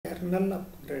Kernel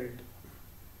upgrade.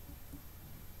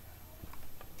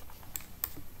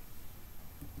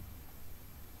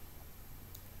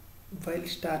 While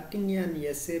starting an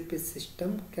SAP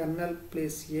system, kernel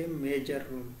plays a major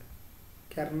role.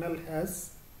 Kernel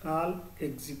has all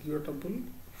executable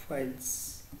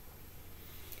files.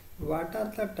 What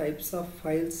are the types of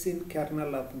files in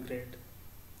kernel upgrade?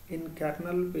 In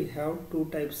kernel we have two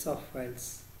types of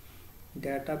files: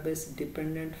 database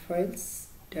dependent files,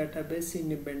 database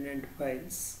independent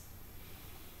files.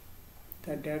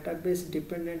 The database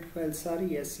dependent files are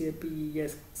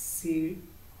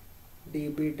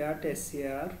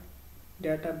sapexcdb.sar.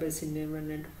 Database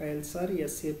independent files are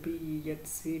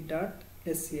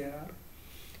sapexe.sar.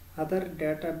 Other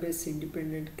database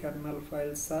independent kernel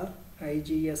files are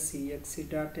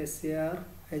igsexe.sar,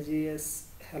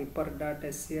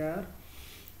 igshelper.sar,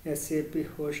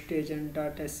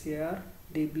 saphostagent.sar,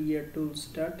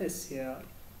 dbatools.sar.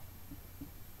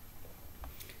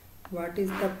 What is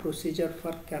the procedure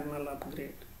for kernel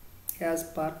upgrade? As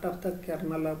part of the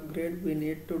kernel upgrade, we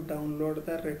need to download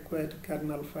the required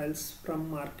kernel files from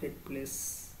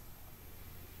marketplace.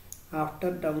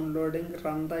 After downloading,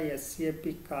 run the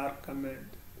sapcar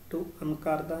command to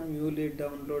uncar the newly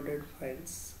downloaded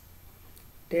files.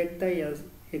 Take the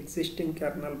existing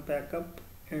kernel backup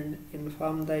and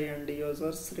inform the end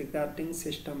users regarding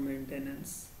system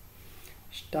maintenance.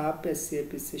 Stop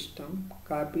SAP system,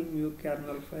 copy new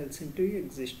kernel files into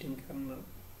existing kernel.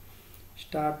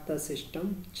 Start the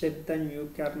system, check the new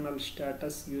kernel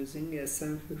status using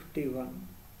SM61.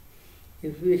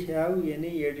 If we have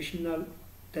any additional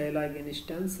dialog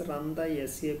instance, run the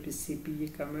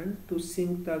sapcpe command to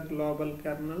sync the global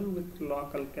kernel with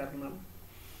local kernel.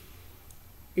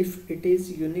 If it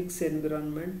is Unix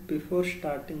environment, before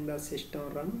starting the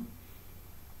system run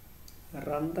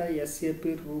the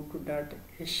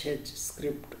saproot.sh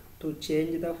script to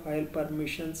change the file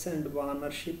permissions and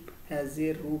ownership as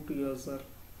a root user.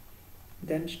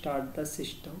 Then start the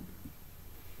system.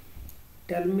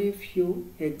 Tell me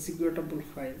few executable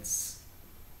files: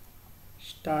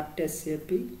 start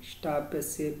SAP, stop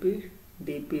SAP,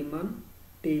 dpmun,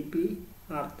 tp,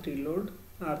 r3 load,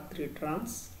 r3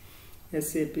 trans,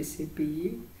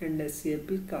 sapcpe and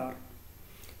sapcar.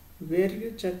 Where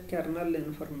you check kernel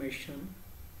information?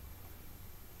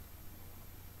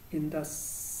 In the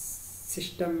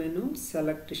system menu,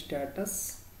 select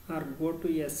status or go to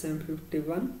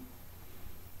SM51,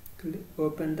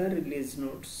 open the release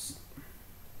notes.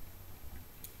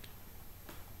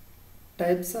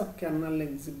 Types of kernel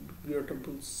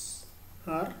executables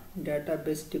are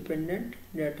database dependent,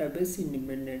 database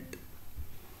independent.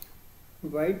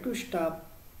 Why to stop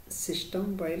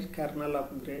system while kernel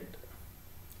upgrade?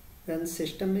 When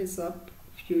system is up,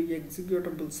 few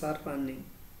executables are running.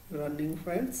 Running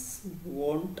files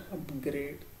won't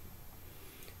upgrade.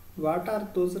 What are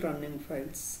those running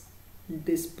files?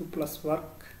 Disp plus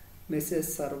work, message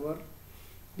server,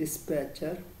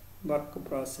 dispatcher, work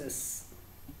process.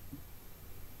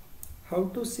 How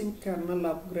to sync kernel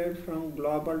upgrade from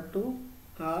global to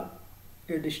or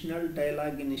additional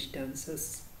dialog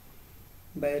instances?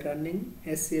 By running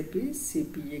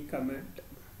sapcpe command.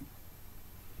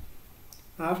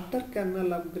 After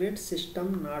kernel upgrade,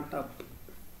 system not up.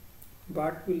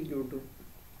 What will you do?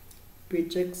 We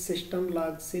check system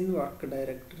logs in work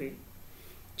directory.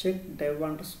 Check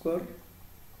dev_ms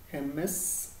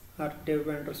or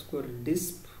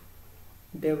dev_disp,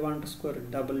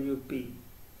 dev_wp,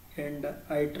 and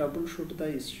I troubleshoot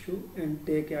the issue and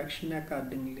take action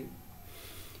accordingly.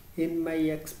 In my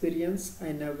experience,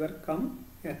 I never come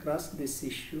across this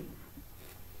issue.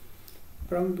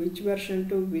 From which version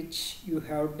to which you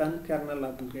have done kernel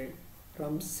upgrade?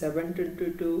 From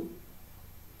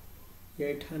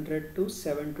 722.800 to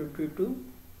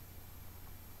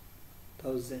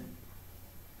 722.1000.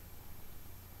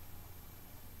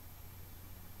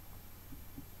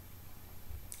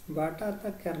 What are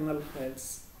the kernel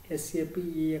files?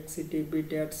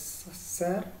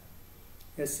 sapexdb.sar,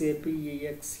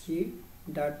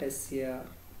 sapexe.sar.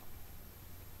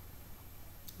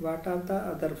 What are the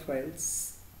other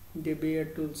files?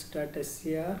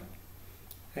 dbatools.sar,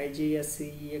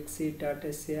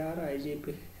 igsexe.sar,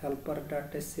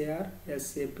 ighelper.sar,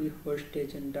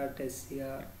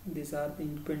 saphostagent.sar. These are the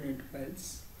independent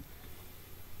files.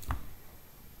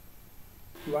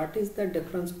 What is the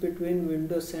difference between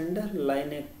Windows and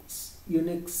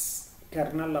Unix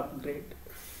kernel upgrade?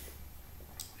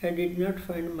 I did not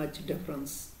find much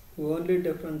difference. Only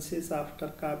difference is after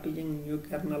copying new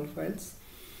kernel files.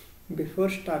 Before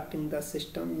starting the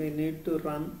system, we need to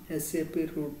run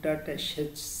saproot.sh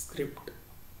script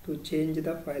to change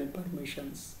the file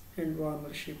permissions and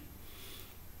ownership.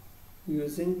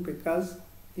 because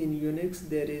in Unix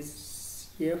there is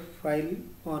a file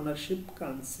ownership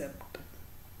concept.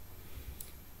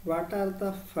 What are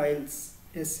the files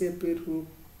saproot.sh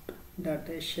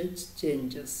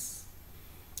changes?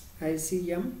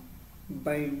 ICM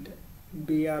bind,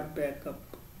 br backup,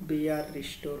 br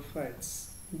restore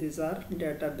files. These are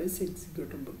database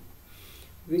executable.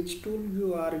 Which tool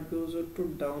you are used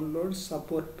to download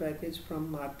support package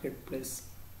from marketplace?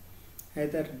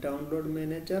 Either download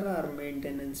manager or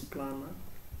maintenance planner.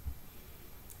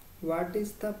 What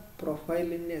is the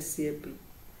profile in Sapcpe?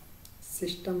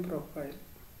 System profile.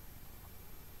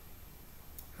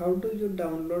 How do you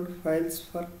download files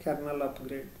for kernel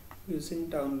upgrade? Using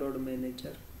download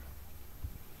manager.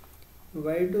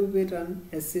 Why do we run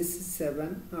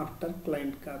SCC7 after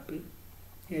client copy?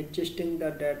 Adjusting the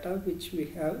data which we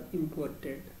have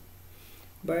imported.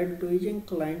 By doing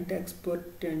client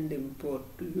export and import,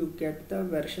 you get the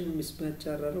version mismatch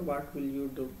error. What will you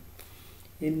do?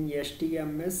 In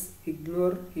STMS,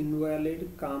 ignore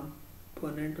invalid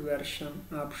component version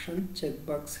option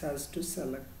checkbox has to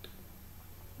select.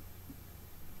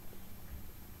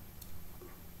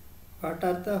 What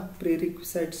are the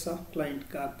prerequisites of client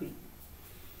copy?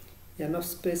 Enough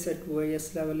space at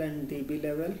OS level and DB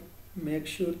level. Make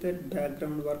sure that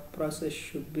background work process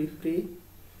should be free.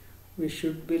 We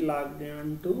should be logged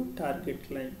on to target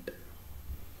client.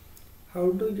 How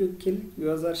do you kill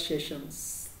user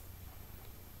sessions?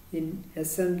 In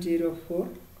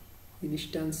SM04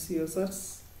 instance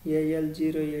users,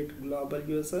 AL08 global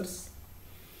users.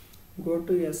 Go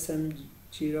to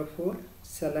SM04,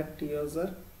 select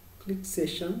user, click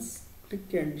sessions,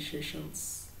 click end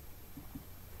sessions.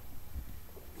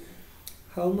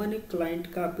 How many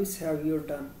client copies have you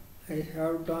done? I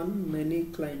have done many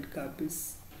client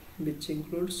copies, which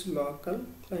includes local,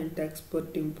 client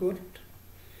export import.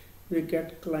 We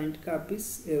get client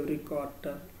copies every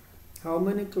quarter. How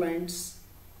many clients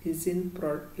is in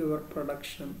your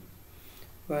production?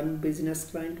 One business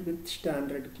client with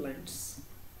standard clients.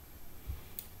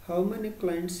 How many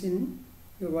clients in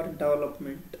your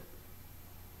development?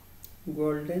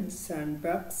 Golden,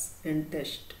 sandbox and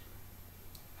test.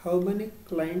 How many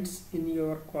clients in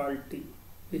your quality?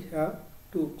 We have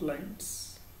 2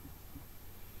 clients.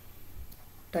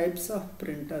 Types of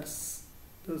printers.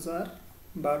 Those are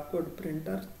barcode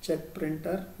printer, check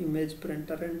printer, image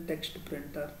printer and text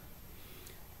printer.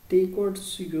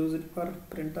 T-codes used for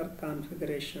printer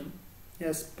configuration.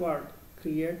 SPOD,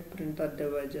 create printer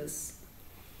devices.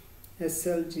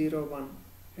 SL01,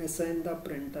 assign the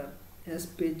printer.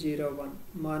 SP01,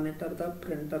 monitor the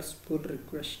printer's pull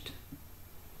request.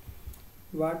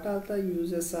 What are the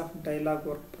uses of dialog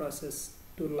work process?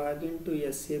 To log into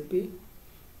Sapcpe,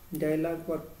 dialog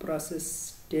work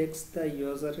process takes the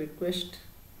user request.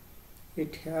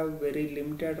 It have very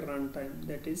limited runtime,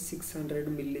 that is 600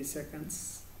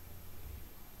 milliseconds.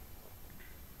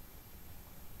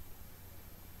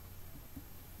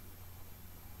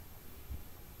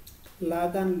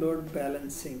 Logon load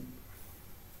balancing.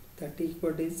 The T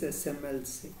code is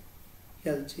SMLG.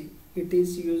 It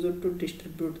is used to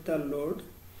distribute the load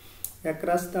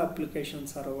across the application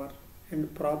server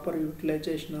and proper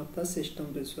utilization of the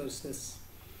system resources.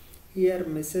 Here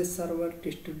message server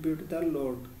distribute the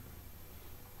load.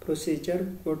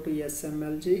 Procedure: go to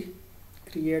SMLG,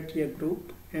 create a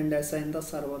group and assign the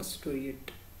servers to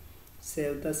it.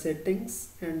 Save the settings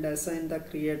and assign the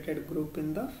created group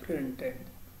in the front end.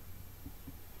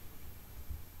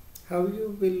 How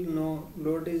you will know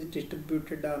load is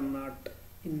distributed or not?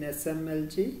 In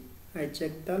SMLG, I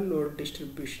check the load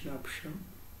distribution option.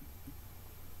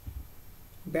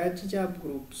 Batch job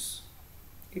groups.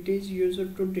 It is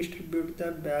used to distribute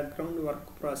the background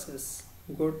work process.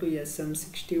 Go to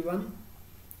SM61,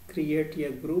 create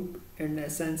a group and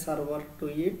assign server to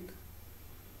it.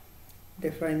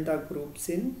 Define the groups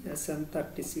in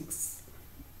SM36.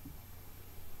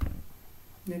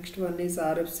 Next one is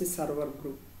RFC server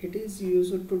group. It is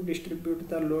used to distribute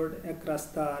the load across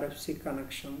the RFC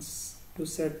connections to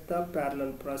set the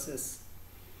parallel process.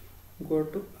 Go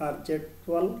to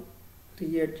RJ12,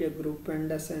 create a group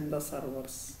and assign the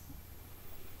servers.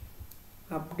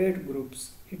 Update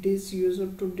groups. It is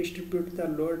used to distribute the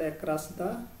load across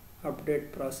the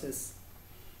update process.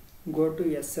 Go to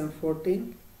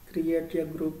SM14, create a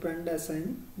group and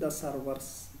assign the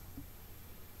servers.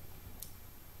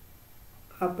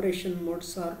 Operation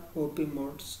modes are OP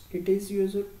modes. It is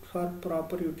used for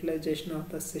proper utilization of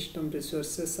the system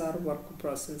resources or work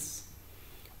process.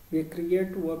 We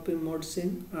create OP modes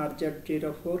in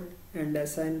RZ04 and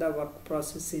assign the work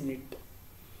process in it.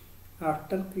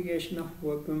 After creation of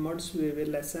OP modes, we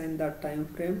will assign the time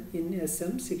frame in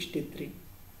SM63.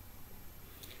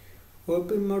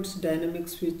 OP modes dynamic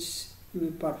switch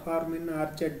we perform in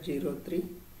RZ03.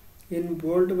 In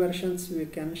bold versions we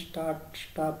can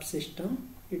stop system.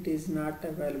 It is not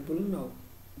available now.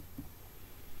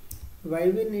 Why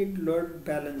we need load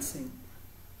balancing?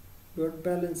 Load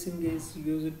balancing is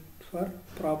used for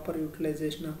proper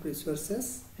utilization of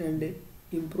resources and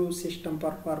improve system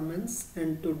performance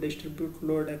and to distribute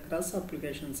load across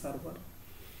application server.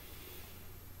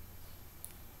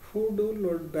 Who do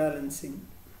load balancing?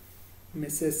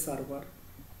 Message server.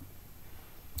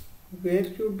 Where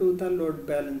you do the load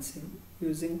balancing?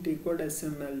 Using T-code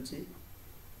SMLG.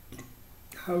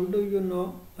 How do you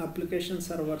know application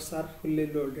servers are fully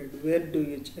loaded? Where do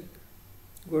you check?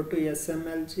 Go to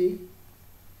SMLG,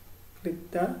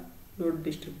 click the load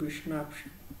distribution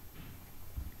option.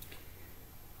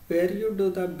 Where you do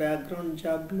the background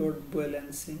job load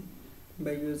balancing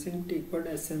by using T-code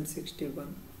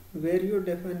SM61. Where you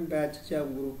define batch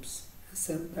job groups,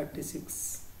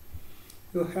 SM36.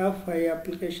 You have 5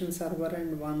 application server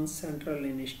and 1 central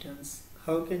instance.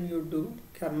 How can you do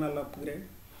kernel upgrade?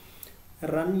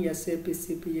 Run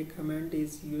sapcpe command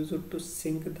is used to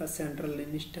sync the central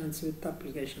instance with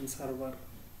application server.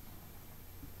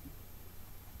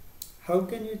 How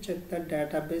can you check the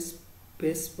database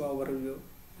base overview?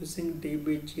 Using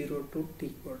db02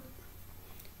 T-code.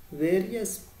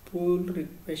 Various pull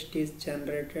request is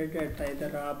generated at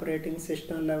either operating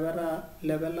system level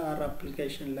or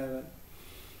application level.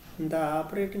 In the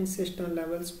operating system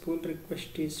levels, pull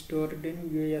request is stored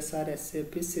in USR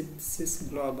SAP synthesis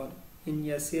global. In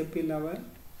SAP level,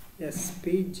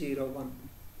 SP01.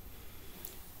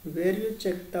 Where you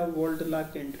check the old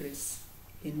lock entries?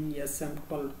 In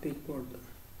SM12 T-code.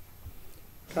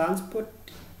 Transport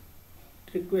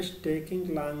request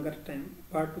taking longer time.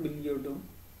 What will you do?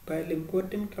 While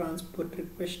importing transport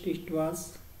request, it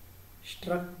was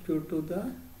struck due to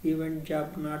the event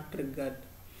job not triggered.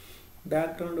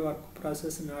 Background work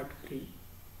process not free.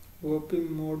 OP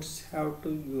modes have to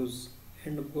use.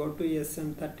 And go to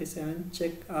SM37,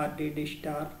 check RDD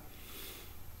star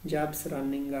jobs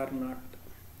running or not.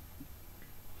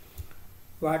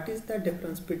 What is the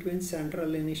difference between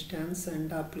central instance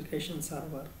and application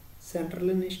server?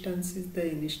 Central instance is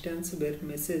the instance where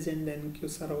message and enqueue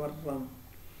server run.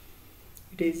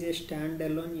 It is a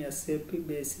standalone SAP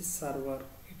basis server.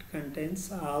 It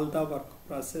contains all the work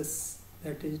process,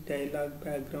 that is dialog,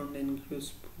 background, enqueue,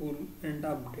 spool and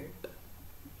update.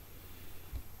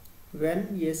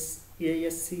 When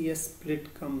ASCS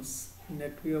split comes,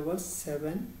 NetViewer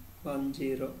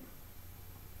 710.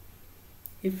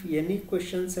 If any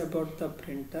questions about the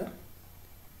printer,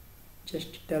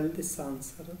 just tell this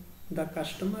answer. The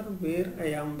customer where I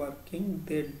am working,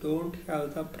 they don't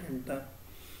have the printer,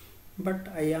 but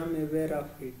I am aware of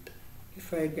it.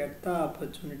 If I get the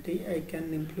opportunity, I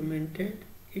can implement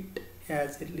it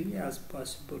as early as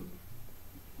possible.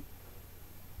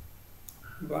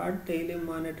 What daily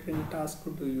monitoring task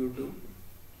do you do?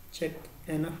 Check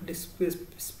enough disk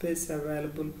space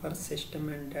available for system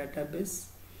and database.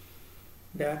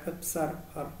 Backups are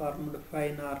performed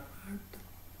fine or not.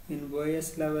 In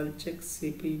OS level, check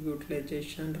CPU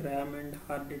utilization, RAM and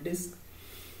hard disk.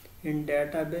 In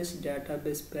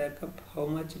database backup, how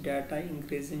much data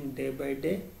increasing day by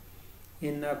day.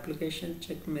 In application,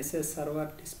 check message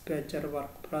server, dispatcher,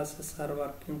 work process are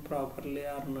working properly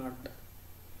or not.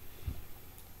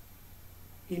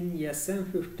 In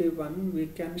SM51, we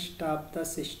can stop the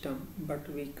system, but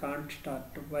we can't start.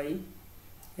 Why?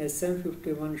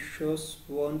 SM51 shows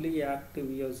only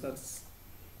active users.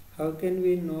 How can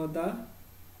we know the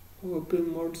OP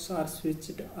modes are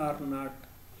switched or not?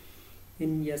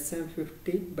 In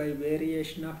SM50, by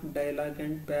variation of dialog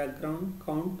and background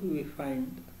count we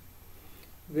find.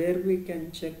 Where we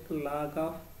can check log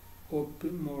of OP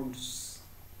modes.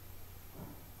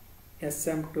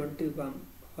 SM21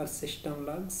 for system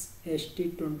logs,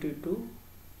 ST22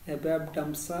 ABAP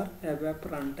dumps or ABAP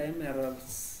runtime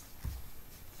errors.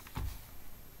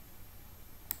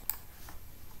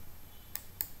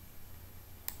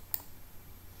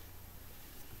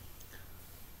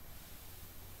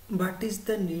 What is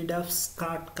the need of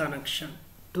SCART connection?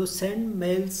 To send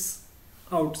mails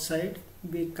outside,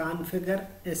 we configure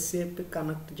SAP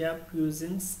connect job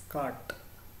using SCART.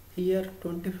 Here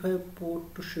 25 port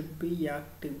should be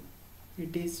active.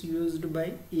 It is used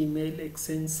by email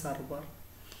exchange server.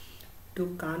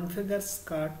 To configure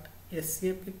SCART,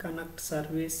 SAP connect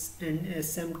service and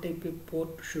SMTP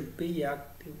port should be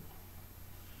active.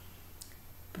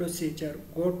 Procedure: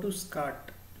 go to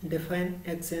SCART. Define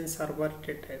exchange server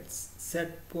details.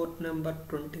 Set port number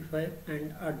 25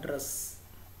 and address.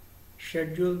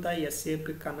 Schedule the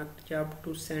SAP Connect job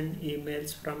to send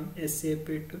emails from SAP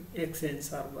to Exchange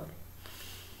server.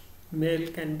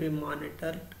 Mail can be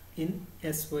monitored in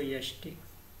SOST.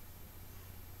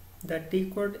 The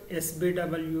T-code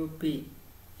SBWP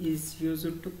is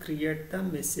used to create the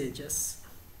messages.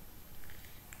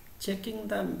 Checking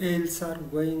the mails are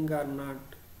going or not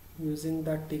using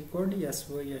the T-code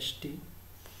SOST.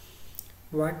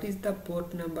 What is the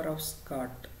port number of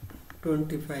Scott?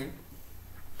 25.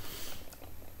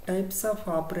 Types of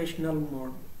operational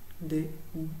mode.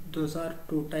 Those are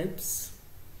two types.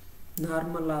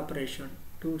 Normal operation,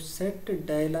 to set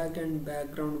dialog and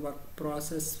background work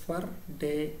process for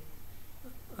day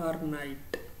or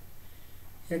night.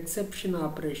 Exception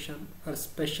operation or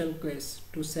special case,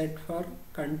 to set for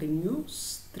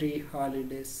continuous 3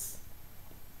 holidays.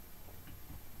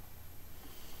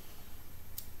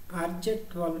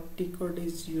 RJ12 T-code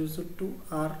is used to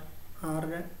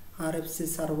RFC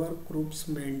server groups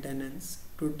maintenance,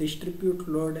 to distribute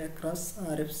load across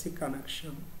RFC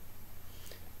connection.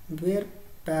 Where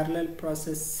parallel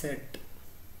process set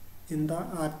in the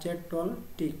RJ12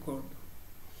 T-code.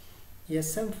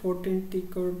 SM14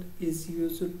 T-code is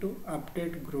used to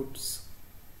update groups,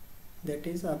 that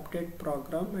is update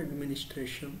program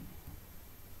administration.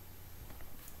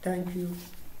 Thank you.